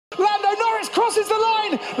crosses the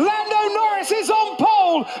line. Lando Norris is on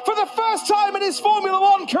pole for the first time in his Formula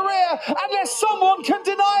One career, unless someone can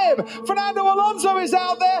deny him. Fernando Alonso is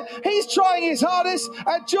out there. He's trying his hardest.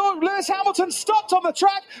 Lewis Hamilton stopped on the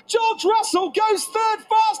track. George Russell goes third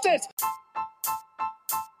fastest.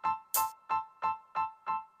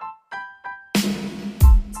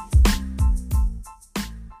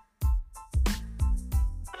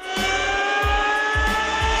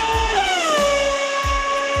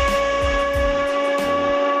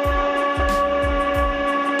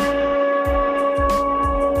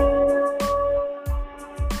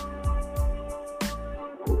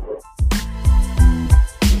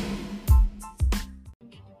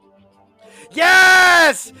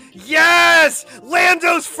 Yes!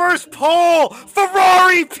 Lando's first pole!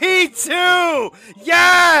 Ferrari P2!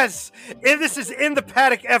 Yes! And this is in the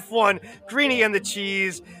paddock F1, Greeny and the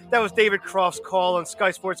Cheese. That was David Croft's call on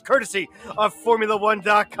Sky Sports, courtesy of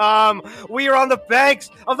Formula1.com. We are on the banks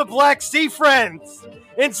of the Black Sea, friends,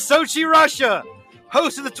 in Sochi, Russia,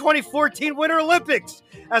 host of the 2014 Winter Olympics,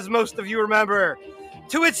 as most of you remember.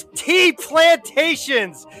 To its tea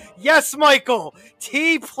plantations. Yes, Michael,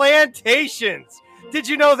 tea plantations. Did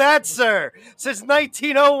you know that, sir? Since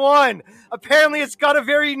 1901. Apparently it's got a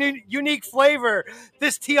very unique flavor.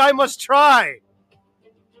 This tea I must try.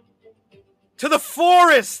 To the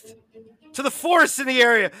forest in the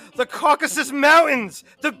area, the Caucasus Mountains,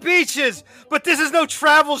 the beaches. But this is no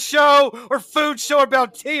travel show or food show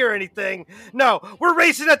about tea or anything. No, we're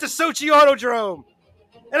racing at the Sochi Autodrome.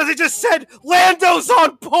 And as I just said, Lando's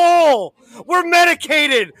on pole. We're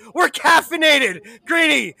medicated. We're caffeinated.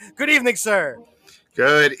 Greeny, good evening, sir.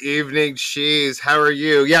 Good evening, Cheese. How are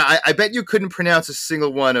you? Yeah, I bet you couldn't pronounce a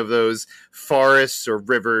single one of those forests or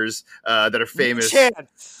rivers that are famous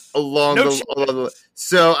along the.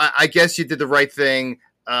 So I guess you did the right thing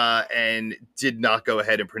and did not go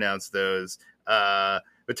ahead and pronounce those.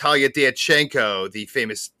 Vitalia Diachenko, the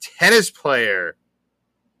famous tennis player,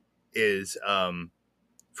 is from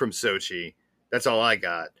Sochi. That's all I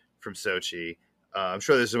got from Sochi. I'm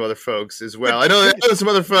sure there's some other folks as well. I know there's some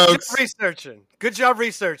other folks. Good job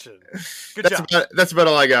researching. That's about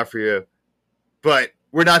all I got for you. But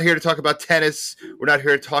we're not here to talk about tennis. We're not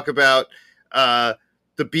here to talk about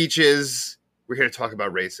the beaches. We're here to talk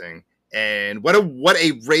about racing. And what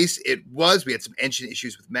a race it was. We had some engine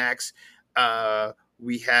issues with Max.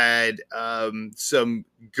 We had some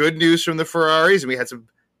good news from the Ferraris, and we had some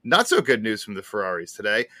not so good news from the Ferraris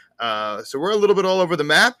today. So we're a little bit all over the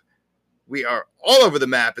map. We are all over the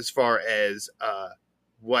map as far as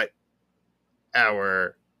what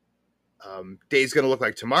our day is going to look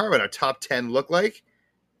like tomorrow and our top 10 look like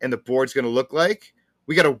and the board's going to look like.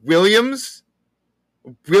 We got a Williams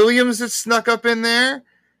that snuck up in there.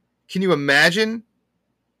 Can you imagine?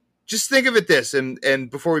 Just think of it this, and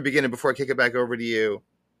before we begin and before I kick it back over to you,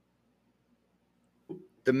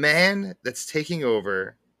 the man that's taking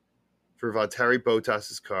over for Valtteri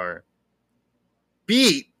Bottas's car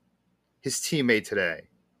beat his teammate today,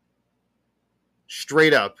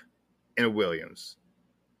 straight up in a Williams.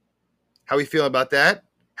 How are we feeling about that?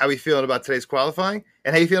 How are we feeling about today's qualifying?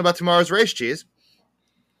 And how are you feeling about tomorrow's race, Cheese?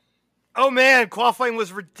 Oh, man, qualifying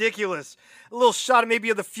was ridiculous. A little shot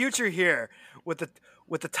maybe of the future here with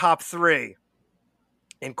the top three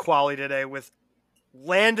in quali today, with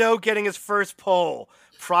Lando getting his first pole.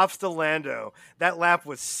 Props to Lando. That lap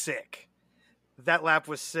was sick.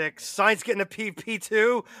 Sainz getting a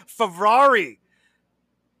P2. Ferrari.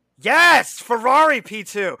 Yes, Ferrari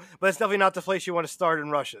P2. But it's definitely not the place you want to start in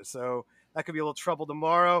Russia. So that could be a little trouble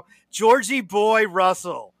tomorrow. Georgie boy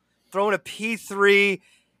Russell throwing a P3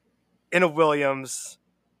 in a Williams.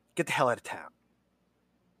 Get the hell out of town.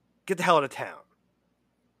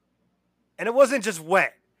 And it wasn't just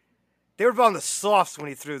wet. They were on the softs when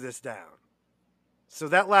he threw this down. So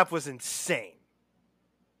that lap was insane.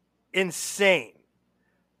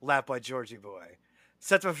 Lap by Georgie boy.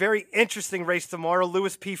 Sets up a very interesting race tomorrow.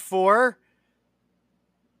 Lewis P4.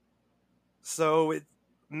 So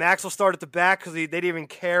Max will start at the back because they didn't even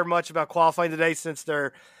care much about qualifying today since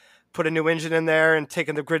they're put a new engine in there and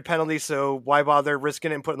taking the grid penalty. So why bother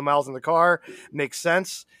risking it and putting the miles in the car? Makes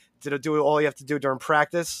sense. Did it do all you have to do during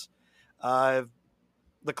practice?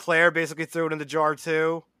 Leclerc basically threw it in the jar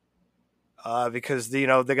too because they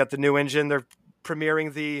got the new engine. They're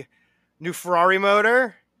premiering the new Ferrari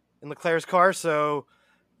motor in Leclerc's car, so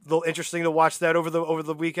a little interesting to watch that over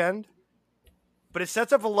the weekend. But it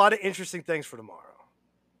sets up a lot of interesting things for tomorrow.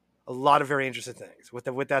 A lot of very interesting things with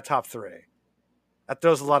that top three. That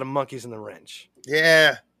throws a lot of monkeys in the wrench.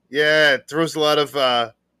 Yeah, it throws a lot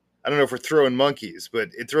of I don't know if we're throwing monkeys, but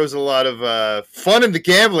it throws a lot of fun in the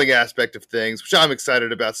gambling aspect of things, which I'm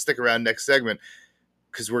excited about. Stick around next segment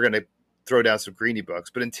because we're going to throw down some greenie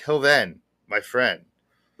bucks. But until then, my friend,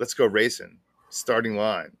 let's go racing. Starting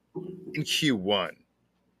line in Q1.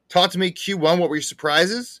 Talk to me, Q1. What were your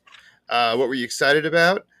surprises? What were you excited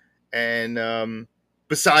about? And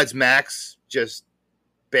besides Max just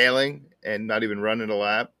bailing and not even running a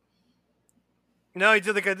lap. No, he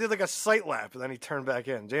did like a sight lap, and then he turned back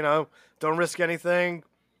in. Don't risk anything.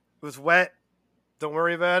 It was wet. Don't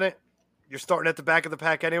worry about it. You're starting at the back of the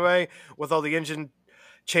pack anyway with all the engine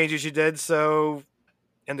changes you did, so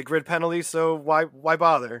and the grid penalty. So why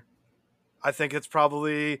bother? I think it's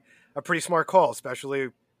probably a pretty smart call, especially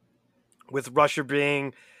with Russia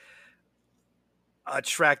being a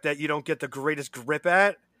track that you don't get the greatest grip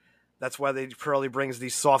at. That's why they probably brings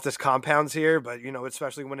these softest compounds here. But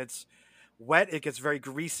especially when it's wet, it gets very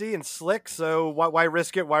greasy and slick. So why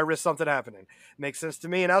risk it? Why risk something happening? Makes sense to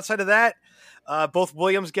me. And outside of that, both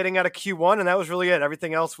Williams getting out of Q1, and that was really it.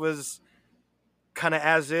 Everything else was kind of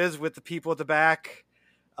as is with the people at the back.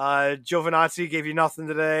 Giovinazzi gave you nothing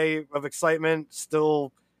today of excitement.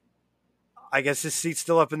 Still, I guess his seat's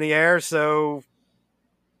still up in the air. So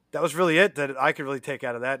that was really it that I could really take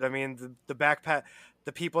out of that. I mean,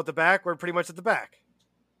 the people at the back were pretty much at the back.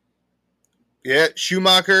 Yeah,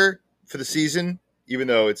 Schumacher for the season, even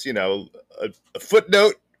though it's a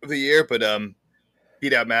footnote of the year, but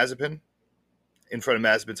beat out Mazepin in front of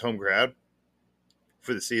Mazepin's home crowd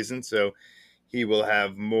for the season, so he will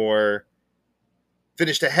have more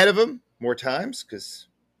finished ahead of him more times because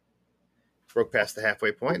broke past the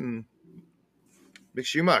halfway point, and Mick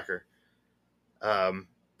Schumacher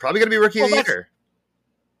probably going to be rookie of the year.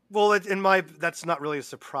 Well, that's not really a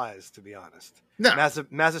surprise, to be honest. No,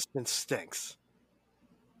 Mazepin stinks.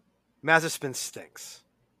 Mazepin stinks.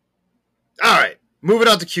 All right, moving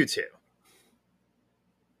on to Q2.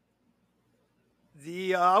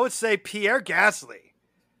 I would say Pierre Gasly.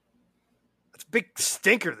 That's a big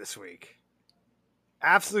stinker this week.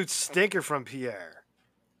 Absolute stinker from Pierre.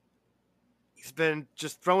 He's been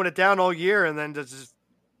just throwing it down all year, and then this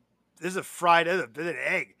is a fried egg.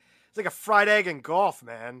 It's like a fried egg in golf,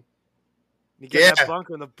 man. You get that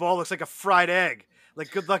bunker, and the ball looks like a fried egg.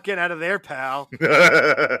 Like, good luck getting out of there, pal.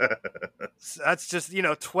 That's just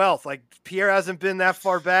 12th. Like, Pierre hasn't been that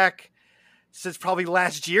far back since probably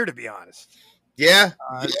last year, to be honest. Yeah,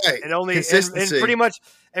 and only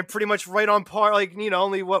and pretty much right on par. Like,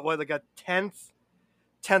 only what like a tenth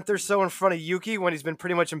or so in front of Yuki when he's been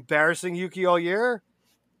pretty much embarrassing Yuki all year.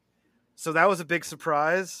 So that was a big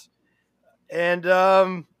surprise. And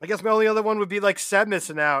I guess my only other one would be like Seb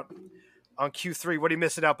missing out on Q3. What, he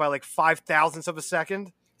missed it out by like 0.005 of a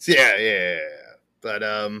second? Yeah. But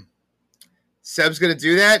Seb's going to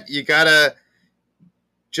do that. You got to,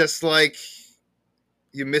 just like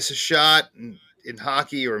you miss a shot in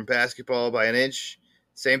hockey or in basketball by an inch,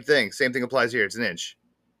 same thing. Same thing applies here. It's an inch.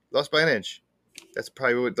 Lost by an inch. That's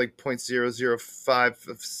probably what like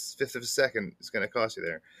 0.005 fifth of a second is going to cost you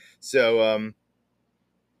there. So,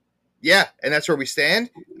 yeah, and that's where we stand.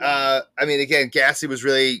 I mean, again, Gasly was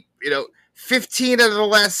really, 15 out of the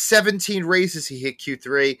last 17 races he hit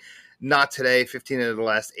Q3. Not today. 15 out of the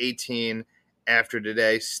last 18 after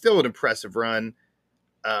today. Still an impressive run,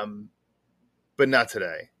 but not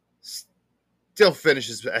today. Still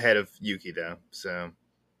finishes ahead of Yuki, though. So,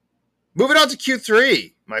 moving on to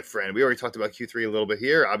Q3, my friend. We already talked about Q3 a little bit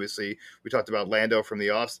here. Obviously, we talked about Lando from the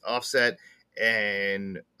offset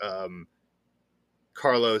and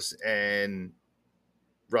Carlos and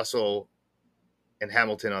Russell and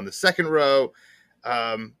Hamilton on the second row.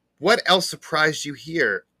 What else surprised you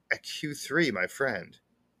here at Q3, my friend?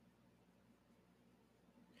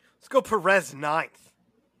 Let's go Perez 9th.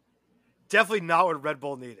 Definitely not what Red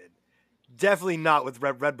Bull needed. Definitely not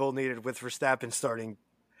what Red Bull needed with Verstappen starting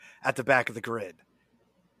at the back of the grid.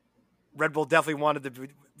 Red Bull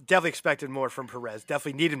definitely expected more from Perez.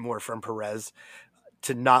 Definitely needed more from Perez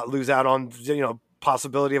to not lose out on,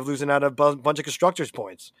 possibility of losing out a bunch of constructors'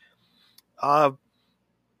 points.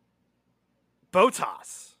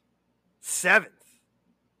 Bottas, 7th.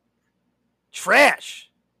 Trash.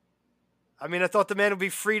 I mean, I thought the man would be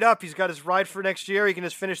freed up. He's got his ride for next year. He can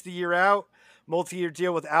just finish the year out. Multi-year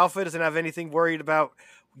deal with Alfa. Doesn't have anything worried about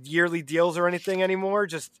yearly deals or anything anymore.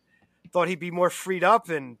 Just thought he'd be more freed up,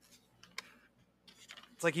 and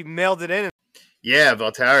it's like he mailed it in. Yeah,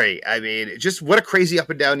 Valtteri. I mean, just what a crazy up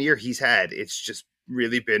and down year he's had. It's just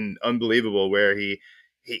really been unbelievable where he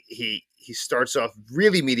starts off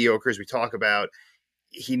really mediocre, as we talk about.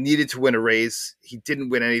 He needed to win a race. He didn't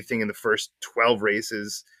win anything in the first 12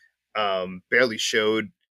 races, barely showed.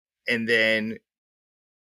 And then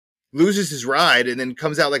loses his ride and then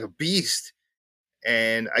comes out like a beast.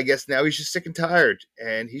 And I guess now he's just sick and tired,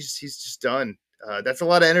 and he's just done. That's a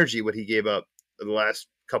lot of energy what he gave up the last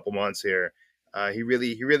couple months here. He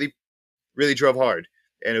really drove hard,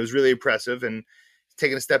 and it was really impressive. And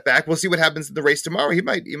taking a step back, we'll see what happens in the race tomorrow. He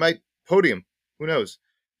might podium. Who knows?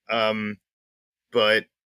 But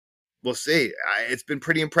we'll see. It's been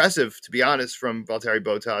pretty impressive, to be honest, from Valtteri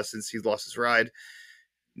Bottas since he lost his ride.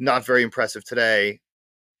 Not very impressive today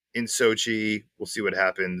in Sochi. We'll see what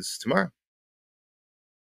happens tomorrow.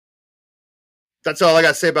 That's all I got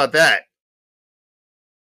to say about that.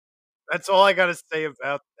 That's all I got to say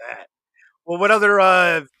about that. Well, what else?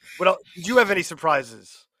 Did you have any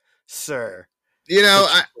surprises, sir?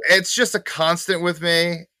 It's just a constant with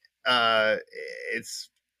me. It's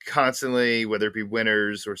constantly, whether it be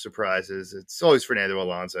winners or surprises, it's always Fernando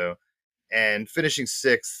Alonso. And finishing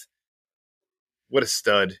 6th, what a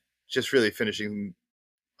stud. Just really finishing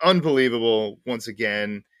unbelievable once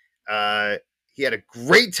again. He had a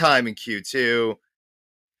great time in Q2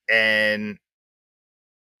 and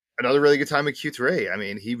another really good time in Q3. I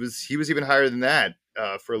mean, he was even higher than that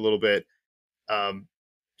for a little bit.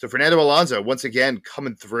 So Fernando Alonso, once again,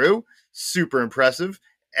 coming through. Super impressive,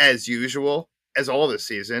 as usual, as all this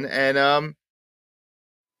season. And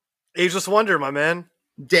ageless wonder, my man.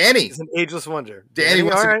 Danny. He's an ageless wonder. Danny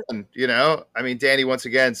once again, Danny once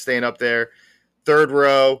again staying up there. 3rd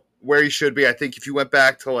row, where he should be. I think if you went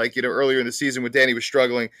back to earlier in the season when Danny was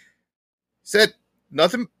struggling, said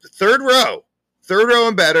nothing. 3rd row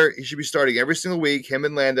and better. He should be starting every single week. Him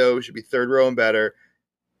and Lando should be 3rd row and better.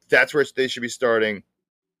 That's where they should be starting.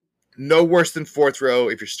 No worse than 4th row.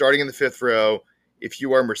 If you're starting in the 5th row, if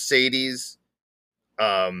you are Mercedes,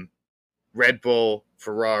 Red Bull,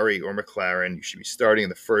 Ferrari, or McLaren, you should be starting in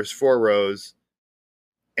the first 4 rows.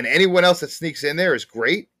 And anyone else that sneaks in there is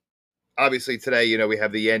great. Obviously, today, we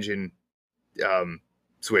have the engine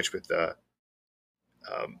switch with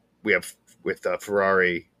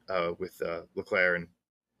Ferrari, with Leclerc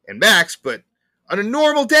and Max. But on a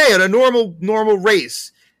normal day, on a normal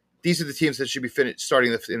race, these are the teams that should be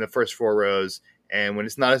starting in the first 4 rows. And when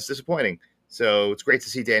it's not as disappointing. So it's great to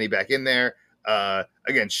see Danny back in there.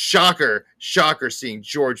 Again, shocker seeing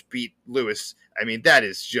George beat Lewis. I mean, that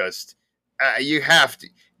is just, you have to,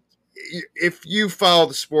 if you follow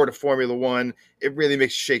the sport of Formula One, it really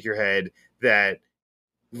makes you shake your head that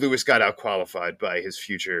Lewis got out qualified by his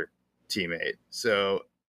future teammate. So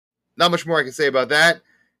not much more I can say about that.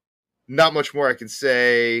 Not much more I can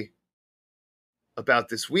say about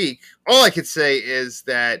this week. All I can say is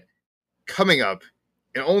that coming up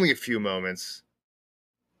in only a few moments,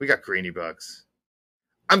 we got Greeny Bucks.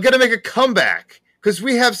 I'm going to make a comeback because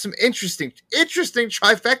we have some interesting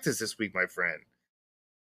trifectas this week, my friend.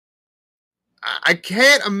 I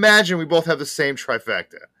can't imagine we both have the same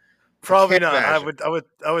trifecta. Probably not. I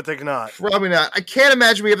would think not. Probably not. I can't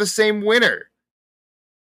imagine we have the same winner.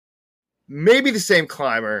 Maybe the same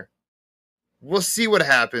climber. We'll see what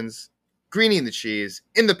happens. Greeny and the Cheese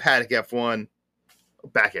in the Paddock F1.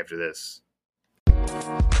 Back after this.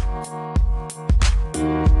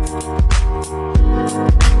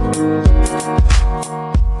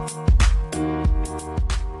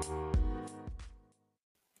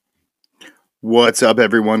 What's up,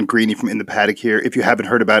 everyone? Greeny from In the Paddock here. If you haven't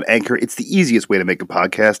heard about Anchor, it's the easiest way to make a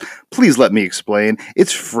podcast. Please let me explain.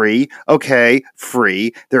 It's free. Okay,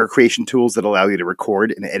 free. There are creation tools that allow you to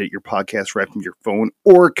record and edit your podcast right from your phone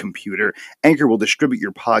or computer. Anchor will distribute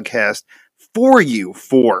your podcast for you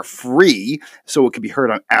for free, so it can be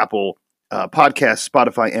heard on Apple Podcasts,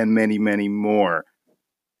 Spotify, and many, many more.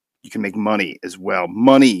 You can make money as well.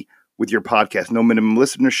 Money with your podcast. No minimum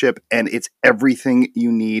listenership, and it's everything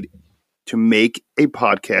you need to make a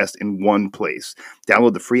podcast in one place.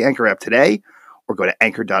 Download the free Anchor app today or go to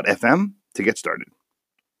anchor.fm to get started.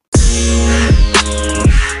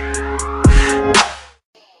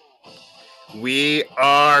 We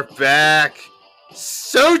are back.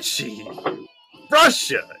 Sochi,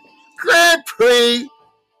 Russia, Grand Prix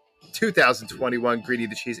 2021. Greeny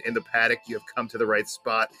the Cheese in the Paddock. You have come to the right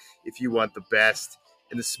spot if you want the best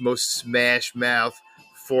in this most smash mouth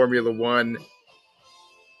Formula One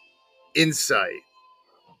insight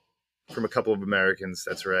from a couple of Americans.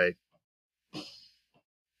 That's right.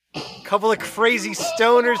 Couple of crazy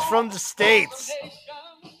stoners from the States.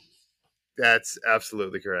 That's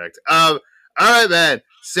absolutely correct. All right, man.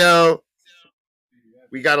 So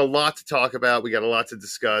we got a lot to talk about. We got a lot to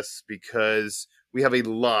discuss because we have a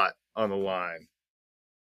lot on the line.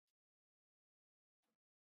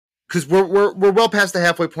 Because we're well past the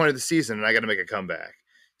halfway point of the season, and I got to make a comeback.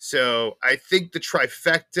 So I think the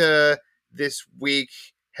trifecta this week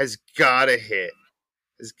has got to hit.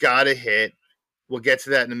 has got to hit. We'll get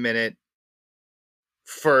to that in a minute.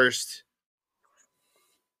 First,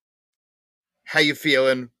 how you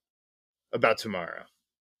feeling about tomorrow?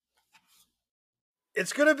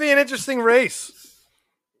 It's going to be an interesting race.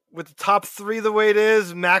 With the top three the way it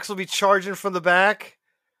is, Max will be charging from the back.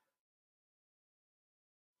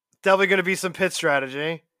 Definitely going to be some pit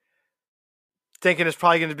strategy. Thinking it's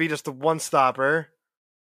probably going to be just the one stopper.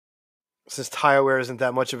 Since tire wear isn't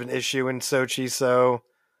that much of an issue in Sochi, so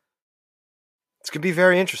it's going to be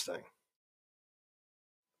very interesting.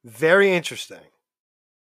 Very interesting.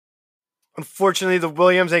 Unfortunately, the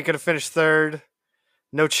Williams ain't going to finish third.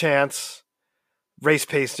 No chance. Race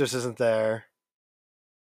pace just isn't there.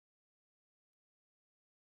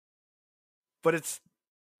 But it's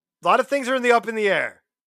a lot of things are in the air.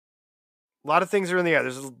 A lot of things are in the air.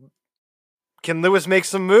 Can Lewis make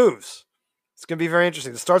some moves? It's going to be very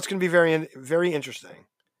interesting. The start's going to be very, very interesting.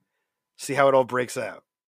 See how it all breaks out.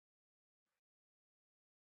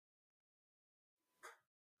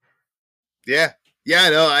 Yeah.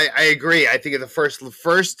 Yeah, no, I agree. I think the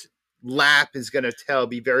first lap is going to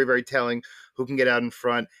be very, very telling who can get out in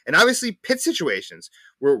front. And obviously pit situations.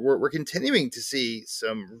 We're continuing to see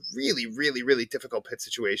some really, really, really difficult pit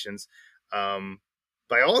situations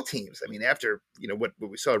by all teams. I mean, after, what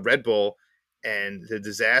we saw at Red Bull and the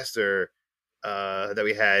disaster that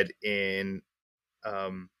we had in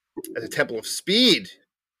at the Temple of Speed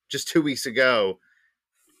just 2 weeks ago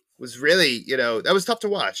was really, that was tough to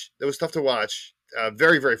watch.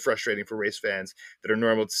 Very, very frustrating for race fans that are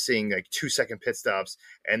normal to seeing like 2-second pit stops.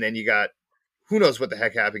 And then you got, who knows what the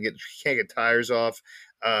heck happened. You can't get tires off.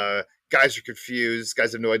 Guys are confused.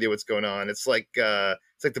 Guys have no idea what's going on. It's like the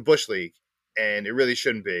Bush League, and it really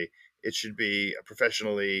shouldn't be. It should be a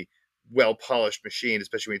professionally well-polished machine,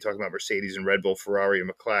 especially when you talk about Mercedes and Red Bull, Ferrari and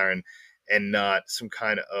McLaren, and not some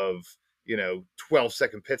kind of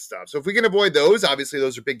 12-second pit stop. So if we can avoid those, obviously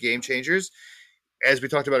those are big game changers. As we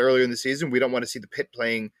talked about earlier in the season, we don't want to see the pit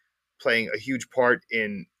playing a huge part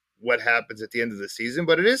in what happens at the end of the season,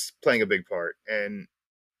 but it is playing a big part, and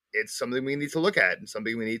it's something we need to look at and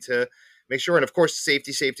something we need to make sure. And of course,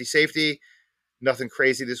 safety. Nothing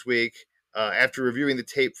crazy this week. After reviewing the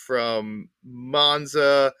tape from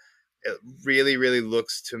Monza, it really, really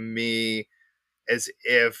looks to me as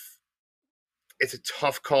if it's a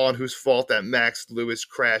tough call on whose fault that Max Lewis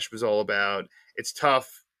crash was all about. It's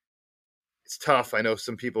tough. I know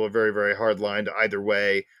some people are very, very hard-lined either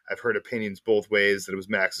way. I've heard opinions both ways that it was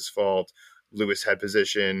Max's fault, Lewis had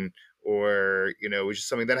position, or, it was just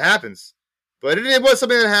something that happens. But it was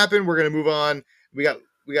something that happened. We're going to move on. We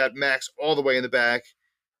got Max all the way in the back.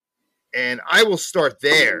 And I will start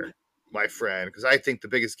there, my friend, because I think the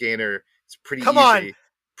biggest gainer is pretty Come easy. On.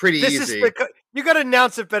 Pretty easy. You got to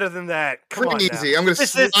announce it better than that. Come pretty on easy. Now. I'm going to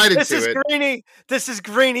slide into it. This is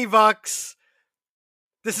Greeny Bucks.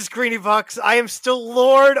 This is Greeny Bucks. I am still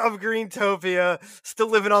Lord of Greentopia, still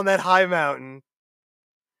living on that high mountain,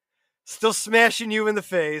 still smashing you in the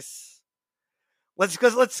face. Let's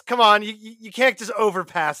come on. You can't just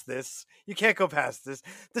overpass this. You can't go past this.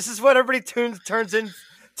 This is what everybody tunes in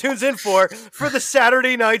for the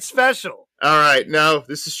Saturday night special. All right. No,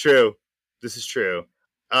 this is true. You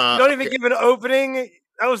don't even give an opening.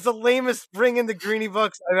 That was the lamest bring in the Greeny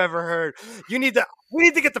Bucks I've ever heard. We need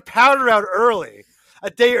to get the powder out early. A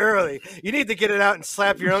day early. You need to get it out and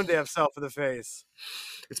slap your own damn self in the face.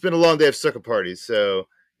 It's been a long day of sucker parties, so,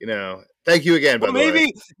 thank you again, by the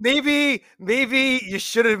way. Maybe you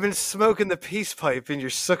should have been smoking the peace pipe in your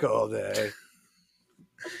sukkah all day.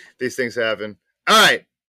 These things happen. All right.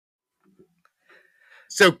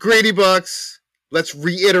 So, Greedy Bucks, let's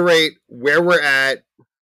reiterate where we're at.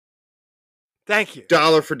 Thank you.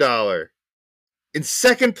 Dollar for dollar. In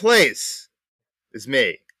second place is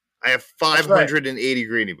me. I have 580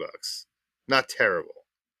 Greeny Bucks. Not terrible.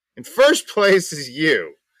 In first place is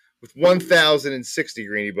you with 1,060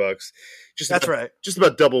 Greeny Bucks. Just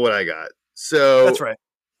about double what I got. So that's right.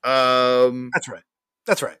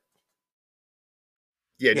 That's right.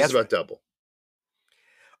 Yeah, just about double.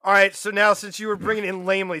 All right. So now, since you were bringing in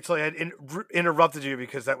lamely till I had interrupted you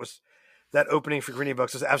because that opening for Greeny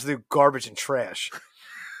Bucks was absolute garbage and trash.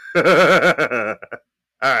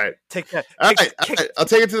 All right. Take that. All right. I'll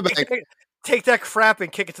take it to the bank. Take that crap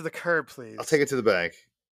and kick it to the curb, please. I'll take it to the bank.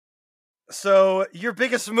 So your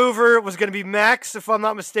biggest mover was going to be Max, if I'm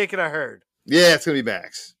not mistaken, I heard. Yeah, it's going to be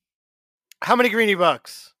Max. How many Greeny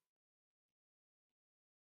Bucks?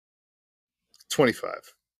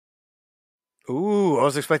 25. Ooh, I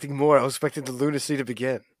was expecting more. I was expecting the lunacy to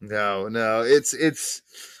begin. No. It's.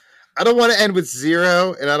 I don't want to end with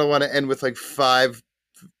 0, and I don't want to end with like $5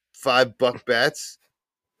 bets.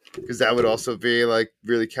 because that would also be like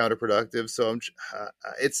really counterproductive. So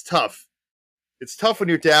it's tough. It's tough when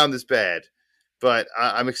you're down this bad, but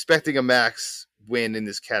I'm expecting a Max win in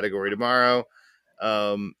this category tomorrow.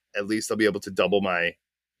 At least I'll be able to double my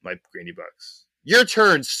Greeny Bucks. Your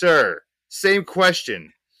turn, sir. Same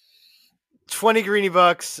question. 20 Greeny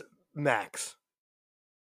Bucks, Max.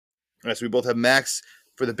 All right, so we both have Max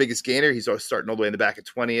for the biggest gainer. He's starting all the way in the back at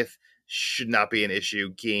 20th. Should not be an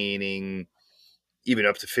issue gaining even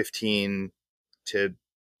up to 15 to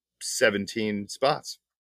 17 spots.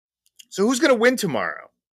 So who's going to win tomorrow?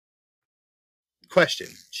 Question.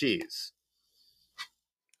 Cheese.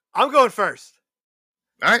 I'm going first.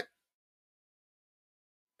 All right.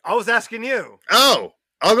 I was asking you. Oh,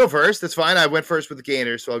 I'll go first. That's fine. I went first with the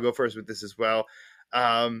gainer, so I'll go first with this as well.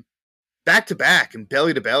 Back to back and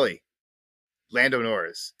belly to belly. Lando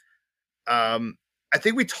Norris. I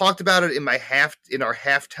think we talked about it in our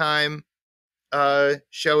halftime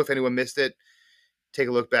show. If anyone missed it, take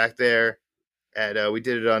a look back there. And we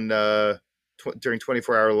did it on during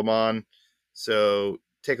 24-hour Le Mans. So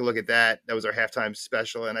take a look at that. That was our halftime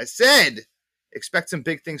special. And I said, expect some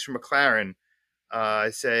big things from McLaren. I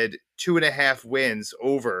said 2.5 wins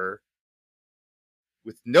over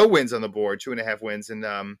with no wins on the board, 2.5 wins. And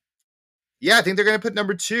yeah, I think they're going to put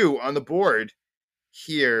number 2 on the board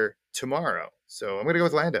here tomorrow. So I'm going to go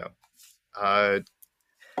with Lando.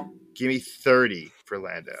 Give me 30 for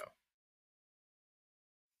Lando.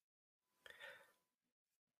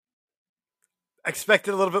 I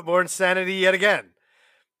expected a little bit more insanity yet again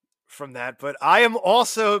from that, but I am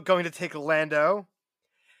also going to take Lando.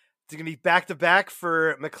 It's going to be back-to-back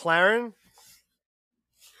for McLaren.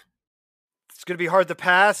 It's going to be hard to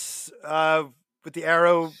pass with the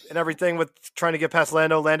arrow and everything with trying to get past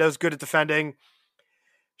Lando. Lando's good at defending.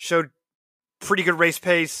 Showed pretty good race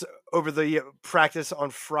pace over the practice on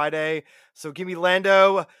Friday. So give me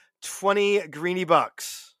Lando, 20 Greeny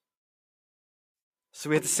Bucks. So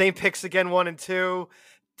we had the same picks again, 1 and 2.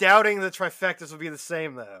 Doubting the trifectas will be the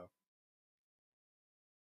same, though.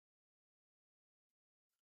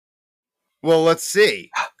 Well, let's see.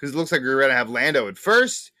 Because it looks like we're going to have Lando at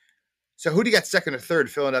first. So who do you got second or third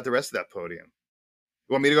filling out the rest of that podium?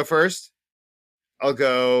 You want me to go first? I'm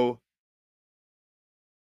going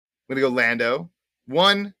to go Lando.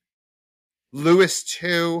 1, Lewis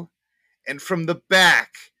 2, and from the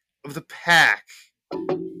back of the pack,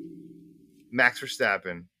 Max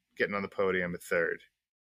Verstappen getting on the podium at third.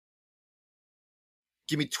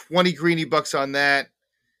 Give me 20 Greeny Bucks on that.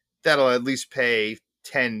 That'll at least pay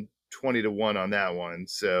 10, 20 to 1 on that one.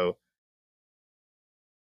 So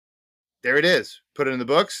there it is. Put it in the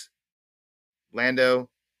books. Lando,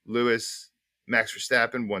 Lewis, Max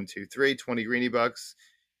Verstappen, 1, 2, 3, 20 Greeny Bucks.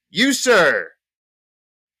 You, sir.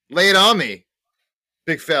 Lay it on me,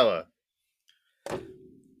 big fella.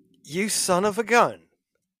 You son of a gun.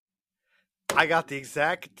 I got the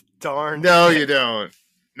exact darn. No, you don't.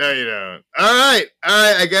 No, you don't. All right.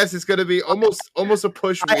 I guess it's going to be almost a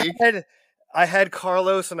push week. I had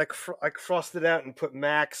Carlos, and I crossed it out and put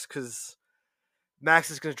Max, because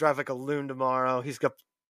Max is going to drive like a loon tomorrow. He's got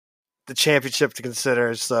the championship to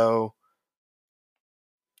consider, so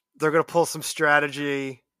they're going to pull some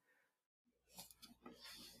strategy.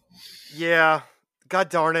 Yeah. God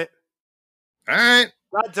darn it. All right.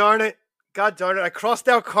 God darn it. God darn it. I crossed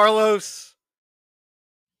out Carlos.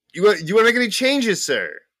 You want to make any changes,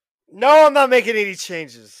 sir? No, I'm not making any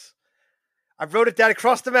changes. I wrote it down. I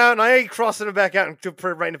crossed them out, and I ain't crossing them back out and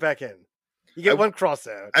writing it back in. You get one cross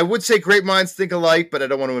out. I would say great minds think alike, but I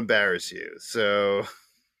don't want to embarrass you. So,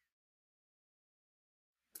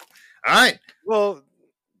 all right. Well,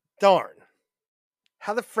 darn.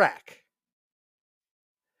 How the frack?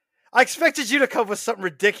 I expected you to come with something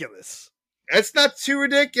ridiculous. That's not too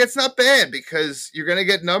ridiculous. It's not bad, because you're going to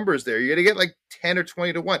get numbers there. You're going to get like 10 or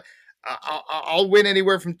 20 to 1. I'll win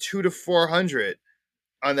anywhere from 200 to 400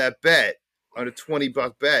 on that bet, on a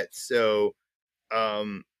 $20 bet. So,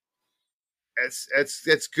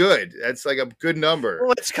 that's good. That's like a good number.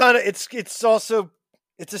 Well, it's also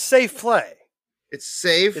a safe play. It's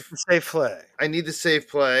safe. It's a safe play. I need the safe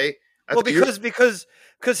play. Well,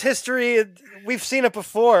 because history, we've seen it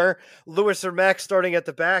before. Lewis or Max starting at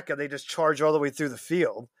the back, and they just charge all the way through the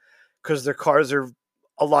field because their cars are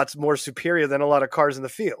a lot more superior than a lot of cars in the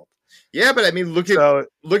field. Yeah, but I mean, look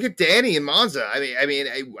at Danny and Monza. I mean,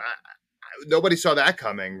 nobody saw that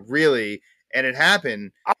coming, really, and it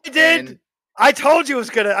happened. I did. I told you it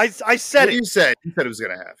was gonna. I said it. You said it was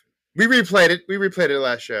gonna happen. We replayed it. We replayed it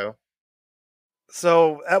last show.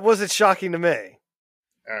 So that wasn't shocking to me.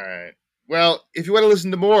 All right. Well, if you want to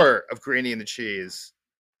listen to more of Greeny and the Cheese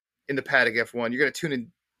in the Paddock F1, you're going to tune in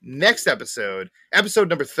Next episode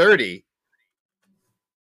number 30,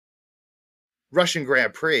 Russian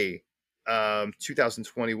Grand Prix,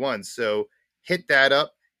 2021. So hit that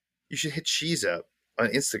up. You should hit Cheese up on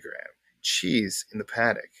Instagram. Cheese in the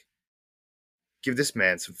Paddock. Give this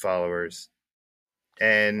man some followers.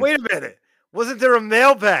 And wait a minute. Wasn't there a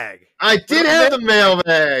mailbag? I did have the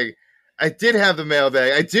mailbag. I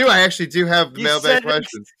actually do have the mailbag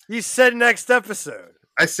questions. You said next episode.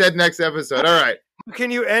 I said next episode. All right. How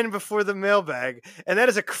can you end before the mailbag? And that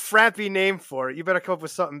is a crappy name for it. You better come up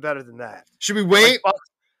with something better than that. Should we wait?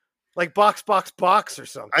 Like box or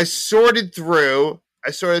something. I sorted through.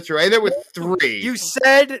 I ended with 3. You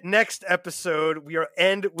said next episode we are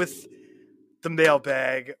end with the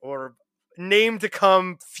mailbag or name to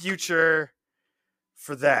come future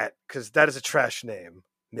for that, because that is a trash name.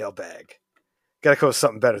 Mailbag. Gotta come up with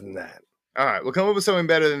something better than that. All right, we'll come up with something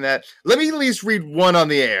better than that. Let me at least read one on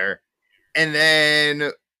the air, and then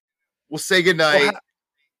we'll say goodnight.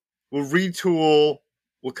 We'll retool.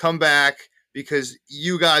 We'll come back, because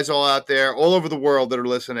you guys all out there, all over the world that are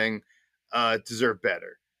listening, deserve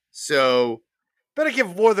better. So better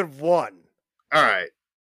give more than one. All right.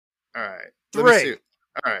 3. All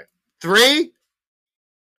right. 3?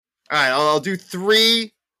 All right, I'll do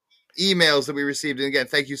 3 emails that we received. And again,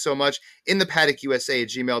 thank you so much.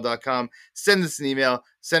 inthepaddockusa@gmail.com. Send us an email.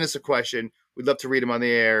 Send us a question. We'd love to read them on the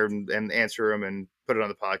air and answer them and put it on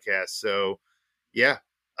the podcast. So, yeah.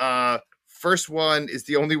 First one is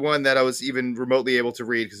the only one that I was even remotely able to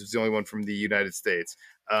read, because it's the only one from the United States.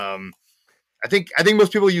 I think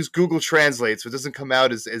most people use Google Translate, so it doesn't come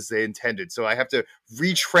out as they intended. So I have to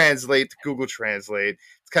retranslate to Google Translate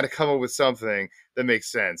to kind of come up with something that makes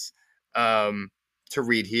sense to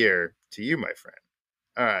read here to you, my friend.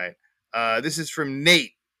 All right. This is from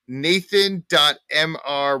Nate.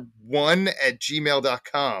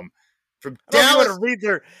 Nathan.mr1@gmail.com. From Dallas. I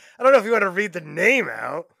don't know if you want to read the name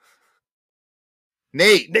out.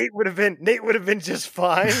 Nate would have been just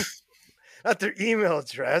fine. Not their email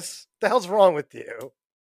address. What the hell's wrong with you?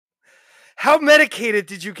 How medicated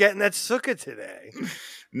did you get in that sukkah today?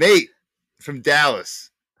 Nate from Dallas.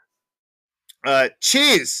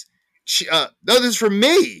 Cheese. No, this is from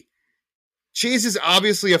me. Cheese is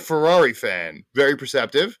obviously a Ferrari fan. Very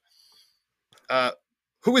perceptive.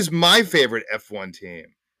 Who is my favorite F1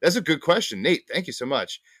 team? That's a good question, Nate. Thank you so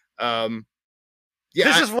much. Yeah,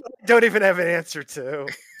 this is what I don't even have an answer to.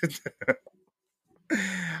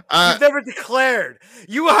 You've never declared.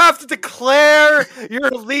 You have to declare your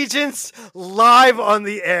allegiance live on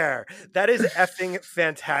the air. That is effing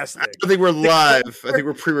fantastic. I don't think we're live. I think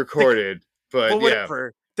we're pre-recorded. But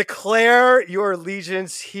whatever. Yeah. Declare your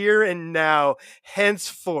allegiance here and now,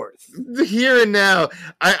 henceforth. Here and now.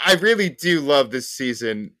 I really do love this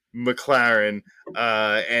season, McLaren,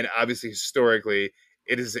 and obviously historically,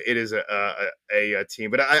 it is a team.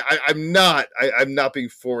 But I'm not being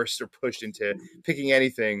forced or pushed into picking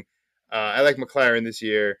anything. I like McLaren this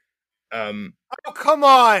year. Oh, come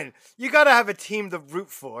on! You got to have a team to root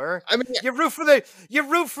for. I mean, you root for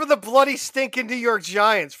the bloody stinking New York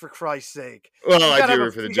Giants, for Christ's sake. Well, I do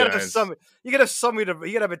root for the Giants. You got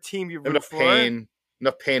to have a team you root for.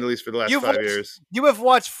 Enough pain, at least for the last 5 years. You have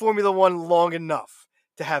watched Formula One long enough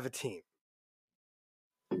to have a team.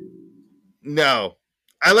 No,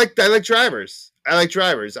 I like drivers. I'm into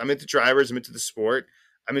drivers. I'm into the sport.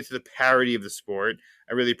 I'm into the parody of the sport.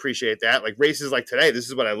 I really appreciate that. Like races like today, this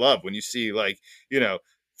is what I love when you see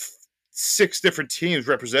 6 different teams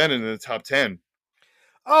represented in the top 10.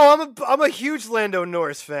 Oh, I'm a huge Lando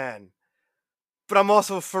Norris fan, but I'm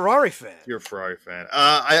also a Ferrari fan. You're a Ferrari fan.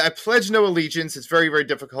 I pledge no allegiance. It's very, very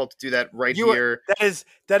difficult to do that here.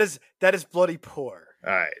 That is bloody poor.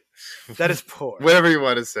 All right. That is poor. Whatever you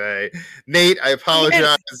want to say. Nate, I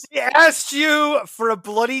apologize. He asked you for a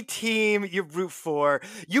bloody team you root for.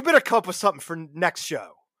 You better come up with something for next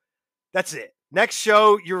show. That's it. Next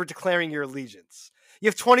show, you're declaring your allegiance. You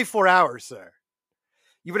have 24 hours, sir.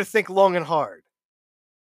 You better think long and hard.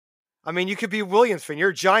 I mean, you could be a Williams fan. You're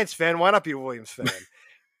a Giants fan. Why not be a Williams fan?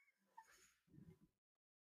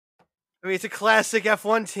 I mean, it's a classic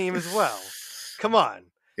F1 team as well. Come on.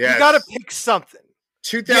 Yes. You got to pick something.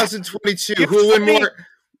 2022. Who will win more?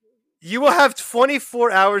 You will have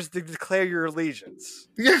 24 hours to declare your allegiance.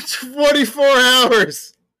 You have 24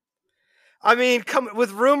 hours. I mean, with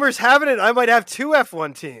rumors having it, I might have 2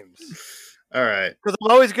 F1 teams. All right. Because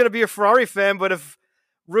I'm always going to be a Ferrari fan, but if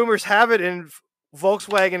rumors have it and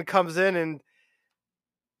Volkswagen comes in and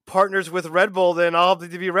partners with Red Bull, then I'll have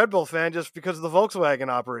to be a Red Bull fan just because of the Volkswagen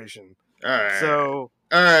operation. All right. So...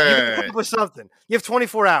 All right. You can come up with something. You have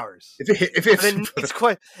 24 hours.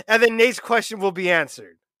 And then Nate's question will be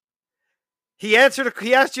answered. He asked you a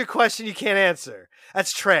question you can't answer.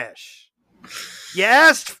 That's trash. You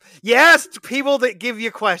asked people that give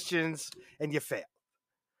you questions and you fail.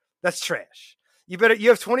 That's trash. You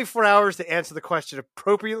have 24 hours to answer the question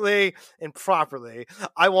appropriately and properly.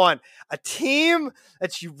 I want a team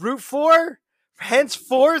that you root for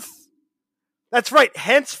henceforth. That's right,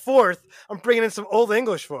 henceforth. I'm bringing in some old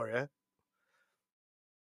English for you.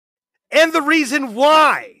 And the reason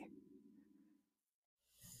why.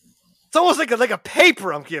 It's almost like a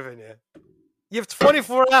paper I'm giving you. You have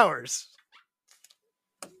 24 hours.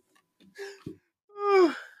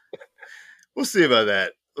 We'll see about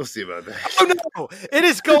that. Oh, no. It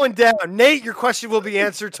is going down. Nate, your question will be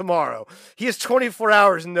answered tomorrow. He has 24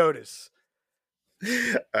 hours notice.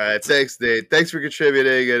 All right. Thanks, Nate. Thanks for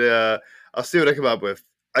contributing. And I'll see what I come up with.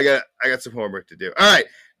 I got some homework to do. All right.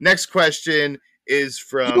 Next question is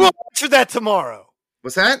from... You will answer that tomorrow.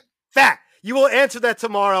 What's that? Fact. You will answer that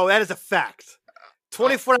tomorrow. That is a fact.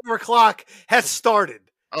 24-hour clock has started.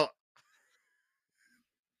 I'll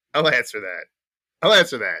answer that. All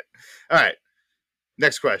right.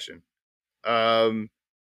 Next question. From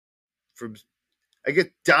I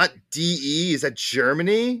get .de. Is that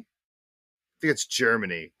Germany? I think it's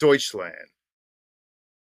Germany. Deutschland.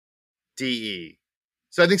 DE.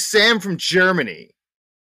 So I think Sam from Germany.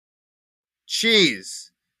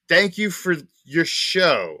 Cheese. Thank you for your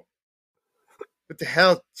show. What the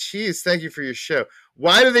hell? Cheese, thank you for your show.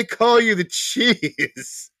 Why do they call you the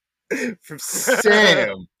Cheese? From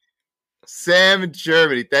Sam. Sam in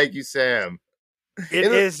Germany. Thank you, Sam.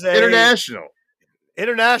 It is international.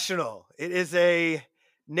 International. It is a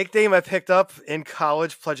nickname I picked up in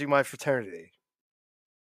college pledging my fraternity.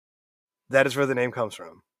 That is where the name comes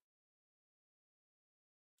from.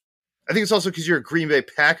 I think it's also because you're a Green Bay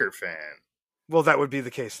Packer fan. Well, that would be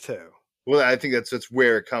the case too. Well, I think that's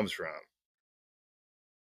where it comes from.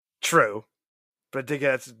 True. But I think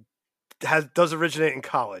it does originate in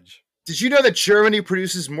college. Did you know that Germany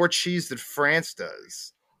produces more cheese than France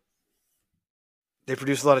does? They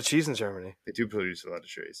produce a lot of cheese in Germany. They do produce a lot of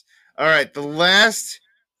cheese. All right, the last...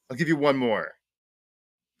 I'll give you one more.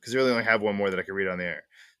 Because I really only have one more that I can read on the air.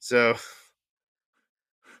 So...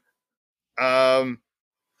 I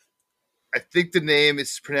think the name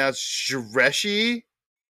is pronounced Jureshi.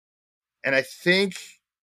 And I think...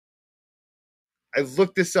 I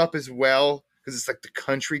looked this up as well. Because it's like the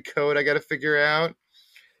country code I got to figure out.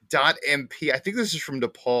 .mp. I think this is from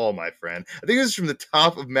Nepal, my friend. I think this is from the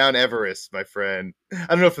top of Mount Everest, my friend. I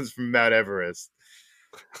don't know if it's from Mount Everest.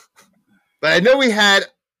 But I know we had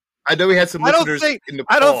some listeners in Nepal.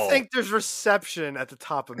 I don't think there's reception at the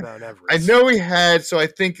top of Mount Everest. I know we had, so I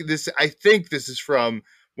think this is from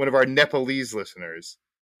one of our Nepalese listeners.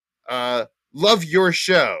 Love your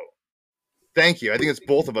show. Thank you. I think it's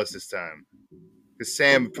both of us this time. Because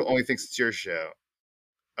Sam only thinks it's your show.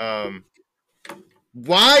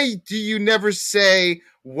 Why do you never say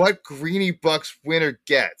what Greenie Bucks winner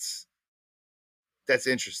gets? That's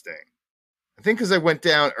interesting. I think because I went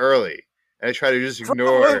down early and I try to just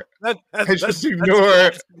ignore. That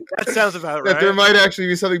sounds about right. That there might actually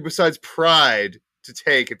be something besides pride to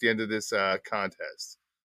take at the end of this contest.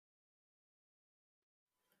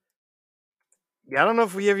 Yeah, I don't know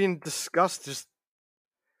if we even discussed just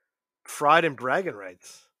pride and bragging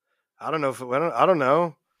rights. I don't know if I don't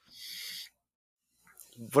know.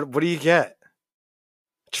 What do you get?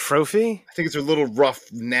 Trophy? I think it's a little rough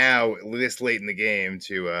now, this late in the game,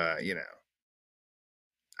 to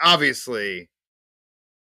obviously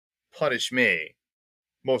punish me.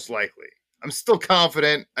 Most likely, I'm still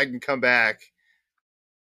confident I can come back.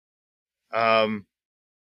 You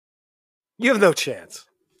have no chance.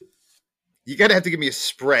 You gotta have to give me a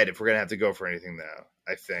spread if we're gonna have to go for anything, though.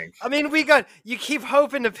 I think. I mean, you keep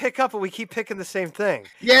hoping to pick up, but we keep picking the same thing.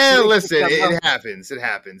 Yeah, listen, it happens. It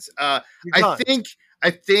happens. I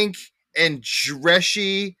think, and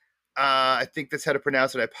Dreshi, I think that's how to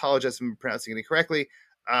pronounce it. I apologize if I'm pronouncing it incorrectly.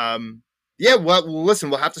 Yeah, well, listen,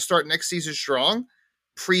 we'll have to start next season strong.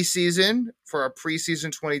 Preseason for our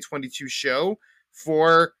preseason 2022 show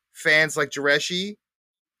for fans like Dreshi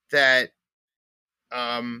that,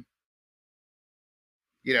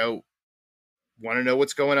 want to know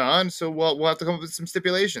what's going on, so we'll have to come up with some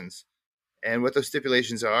stipulations, and what those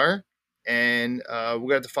stipulations are, and we're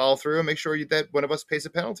gonna have to follow through and make sure that one of us pays a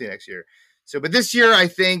penalty next year. So, but this year, I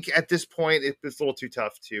think at this point it's a little too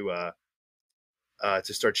tough to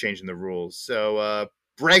start changing the rules. So,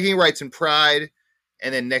 bragging rights and pride,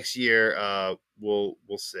 and then next year we'll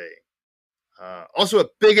see. Also, a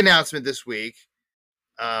big announcement this week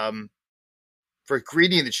for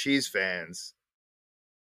Greedy and the Cheese fans.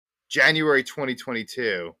 January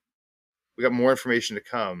 2022, we got more information to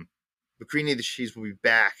come. But Greenie and the Cheese will be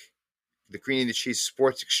back. The Greenie and the Cheese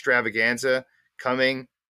Sports Extravaganza coming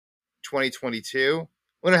 2022.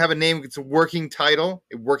 We're going to have a name. It's a working title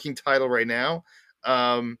right now.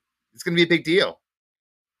 It's going to be a big deal.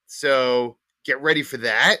 So get ready for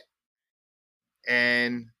that.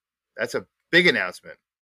 And that's a big announcement.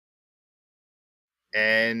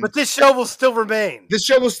 But this show will still remain.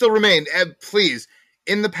 And please,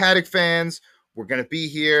 In the Paddock fans, we're going to be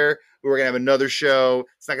here. We're going to have another show.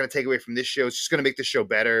 It's not going to take away from this show. It's just going to make the show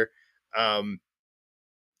better. And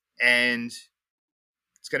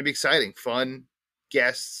it's going to be exciting, fun,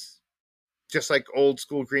 guests, just like old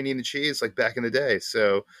school Greenie and the Cheese, like back in the day.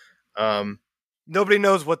 So nobody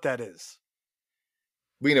knows what that is.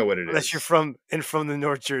 We know what it Unless is. you're from the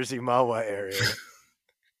North Jersey, Mahwah area.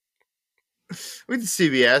 We did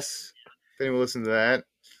CBS. If anyone listened to that.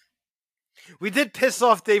 We did piss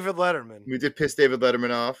off David Letterman. We did piss David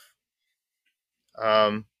Letterman off.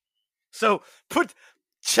 So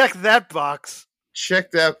check that box.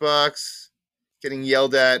 Check that box. Getting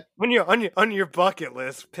yelled at on your bucket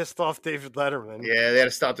list. Pissed off David Letterman. Yeah, they had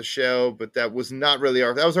to stop the show, but that was not really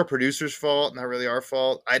that was our producer's fault, not really our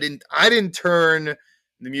fault. I didn't turn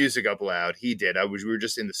the music up loud. He did. We were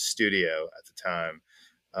just in the studio at the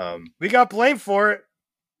time. We got blamed for it.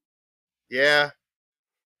 Yeah.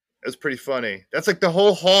 It was pretty funny. That's like the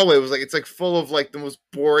whole hallway was like, it's like full of like the most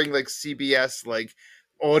boring like CBS like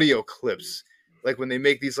audio clips. Like when they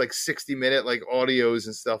make these like 60-minute like audios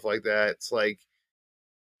and stuff like that. It's like,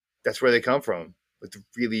 that's where they come from. Like the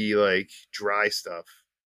really like dry stuff.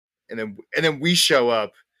 And then we show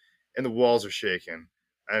up and the walls are shaking.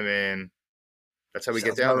 I mean, that's how we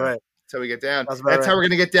get down. Right. That's how we get down. That's how we're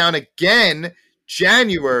going to get down again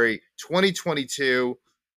January 2022.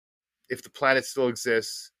 If the planet still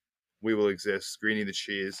exists, we will exist. Greenie the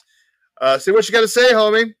Cheese. Say what you got to say,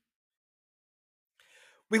 homie.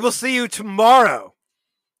 We will see you tomorrow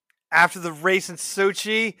after the race in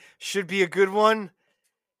Sochi. Should be a good one.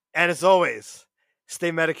 And as always,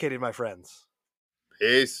 stay medicated, my friends.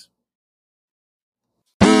 Peace.